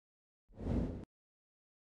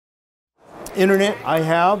Internet, I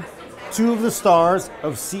have two of the stars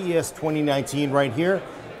of CES 2019 right here.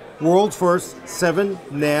 World's first 7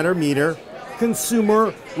 nanometer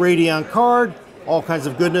consumer Radeon card, all kinds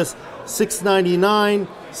of goodness, $699,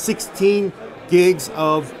 16 gigs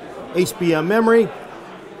of HBM memory.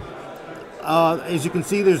 As you can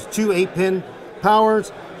see, there's two 8-pin power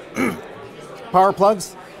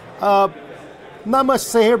plugs. Not much to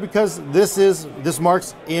say here because this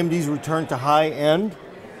marks AMD's return to high-end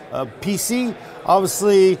PC.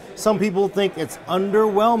 Obviously, some people think it's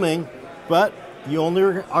underwhelming, but you only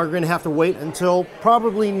are going to have to wait until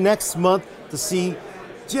probably next month to see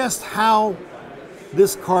just how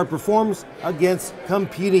this card performs against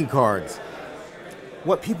competing cards.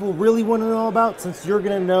 What people really want to know about, since you're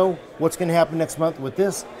going to know what's going to happen next month with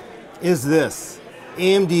this, is this.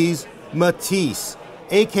 AMD's Matisse,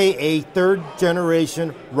 aka 3rd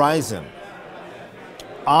generation Ryzen.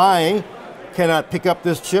 I cannot pick up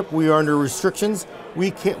this chip. We are under restrictions.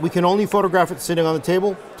 We can only photograph it sitting on the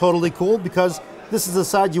table. Totally cool, because this is the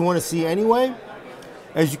side you want to see anyway.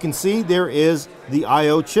 As you can see, there is the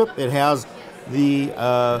I/O chip. It has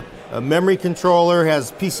the memory controller,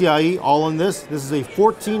 has PCIe, all in this. This is a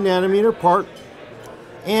 14 nanometer part,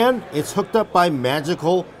 and it's hooked up by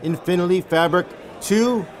magical Infinity Fabric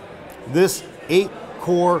to this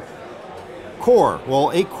 8-core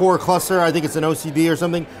well, 8-core cluster. I think it's an OCD or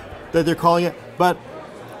something that they're calling it, but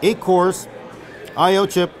 8 cores, I/O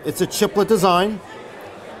chip. It's a chiplet design.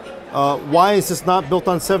 Why is this not built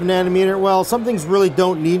on 7 nanometer? Well, some things really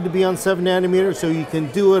don't need to be on 7 nanometer, so you can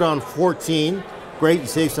do it on 14. Great, you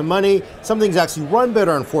save some money. Some things actually run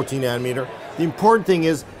better on 14 nanometer. The important thing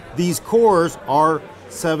is these cores are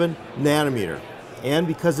 7 nanometer. And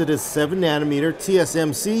because it is 7 nanometer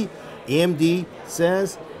TSMC, AMD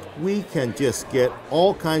says we can just get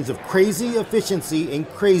all kinds of crazy efficiency and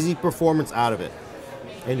crazy performance out of it.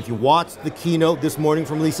 And if you watched the keynote this morning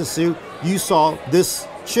from Lisa Su, you saw this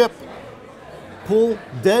chip pull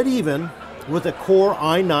dead even with a Core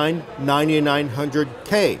i9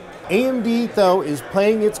 9900K. AMD, though, is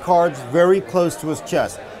playing its cards very close to its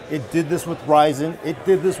chest. It did this with Ryzen, it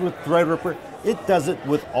did this with Threadripper, it does it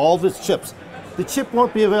with all of its chips. The chip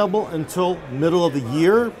won't be available until middle of the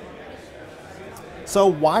year. So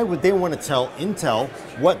why would they want to tell Intel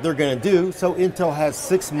what they're going to do so Intel has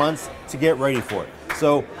 6 months to get ready for it?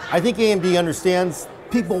 So I think AMD understands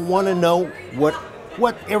people want to know what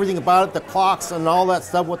everything about it, the clocks and all that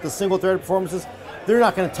stuff, what the single thread performance is. They're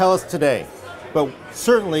not going to tell us today, but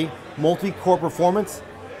certainly multi-core performance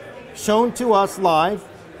shown to us live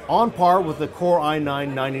on par with the Core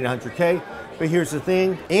i9 9900K. But here's the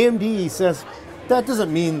thing, AMD says that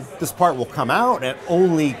doesn't mean this part will come out at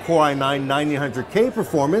only Core i9 9900K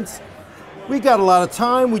performance. We got a lot of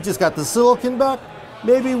time, we just got the silicon back.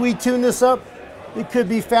 Maybe we tune this up. It could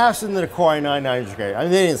be faster than the Core i9 9900K. I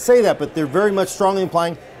mean, they didn't say that, but they're very much strongly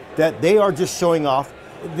implying that they are just showing off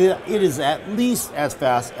that it is at least as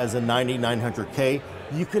fast as a 9900K.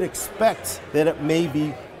 You could expect that it may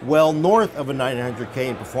be well north of a 900K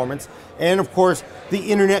in performance. And of course, the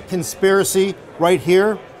internet conspiracy right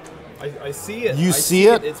here. I see it. You see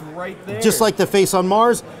it? It's right there. Just like the face on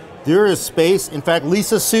Mars, there is space. In fact,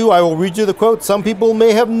 Lisa Su, I will read you the quote. Some people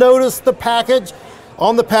may have noticed the package.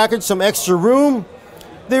 On the package, some extra room.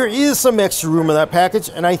 There is some extra room in that package,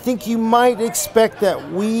 and I think you might expect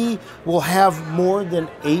that we will have more than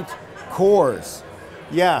 8 cores.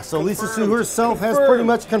 Yeah, so Lisa Su herself has pretty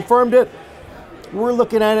much confirmed it. We're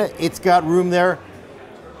looking at it. It's got room there.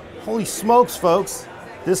 Holy smokes, folks.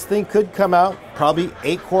 This thing could come out, probably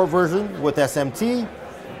 8-core version with SMT,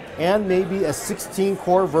 and maybe a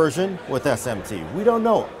 16-core version with SMT. We don't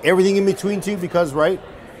know. Everything in between too, because, right,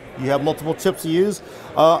 you have multiple chips to use.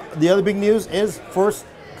 The other big news is first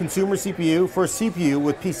consumer CPU, first CPU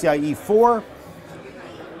with PCIe 4,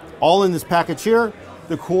 all in this package here.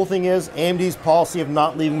 The cool thing is AMD's policy of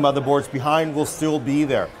not leaving motherboards behind will still be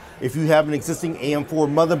there. If you have an existing AM4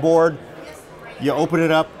 motherboard, you open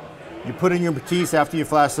it up, you put in your Matisse after you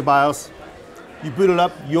flash the BIOS, you boot it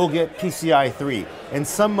up, you'll get PCIe 3. And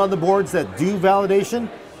some motherboards that do validation,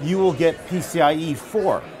 you will get PCIe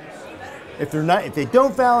 4. If they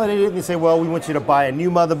don't validate it and they say, well, we want you to buy a new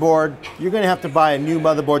motherboard, you're going to have to buy a new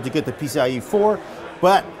motherboard to get the PCIe 4.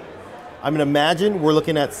 But I'm going to imagine we're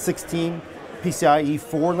looking at 16 PCIe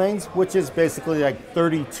 4 lanes, which is basically like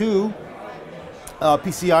 32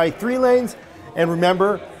 PCIe 3 lanes. And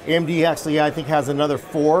remember, AMD actually, I think, has another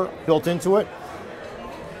 4 built into it.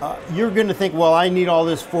 You're going to think, well, I need all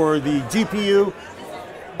this for the GPU.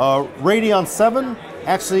 Radeon 7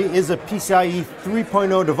 actually is a PCIe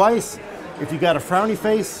 3.0 device. If you got a frowny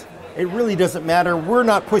face, it really doesn't matter. We're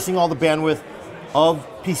not pushing all the bandwidth. of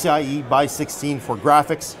PCIe by 16 for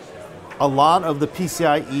graphics. A lot of the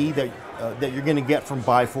PCIe that you're going to get from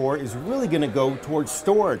by 4 is really going to go towards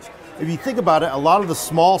storage. If you think about it, a lot of the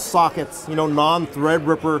small sockets,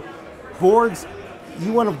 non-Threadripper boards,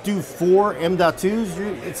 you want to do 4 M.2s,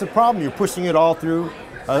 it's a problem. You're pushing it all through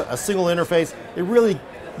a single interface.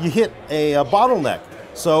 You hit a bottleneck.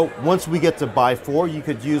 So once we get to by 4, you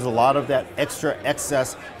could use a lot of that extra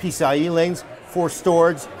excess PCIe lanes for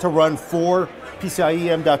storage to run 4 PCIe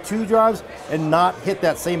M.2 drives and not hit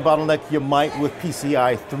that same bottleneck you might with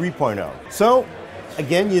PCI 3.0. So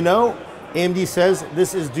again, AMD says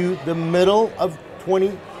this is due the middle of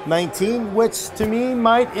 2019, which to me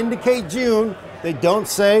might indicate June. They don't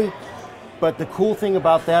say, but the cool thing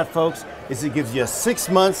about that, folks, is it gives you 6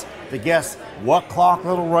 months to guess what clock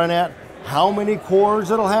it'll run at, how many cores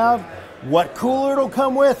it'll have, what cooler it'll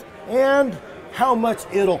come with, and how much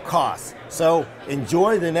it'll cost. So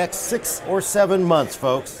enjoy the next 6 or 7 months,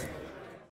 folks.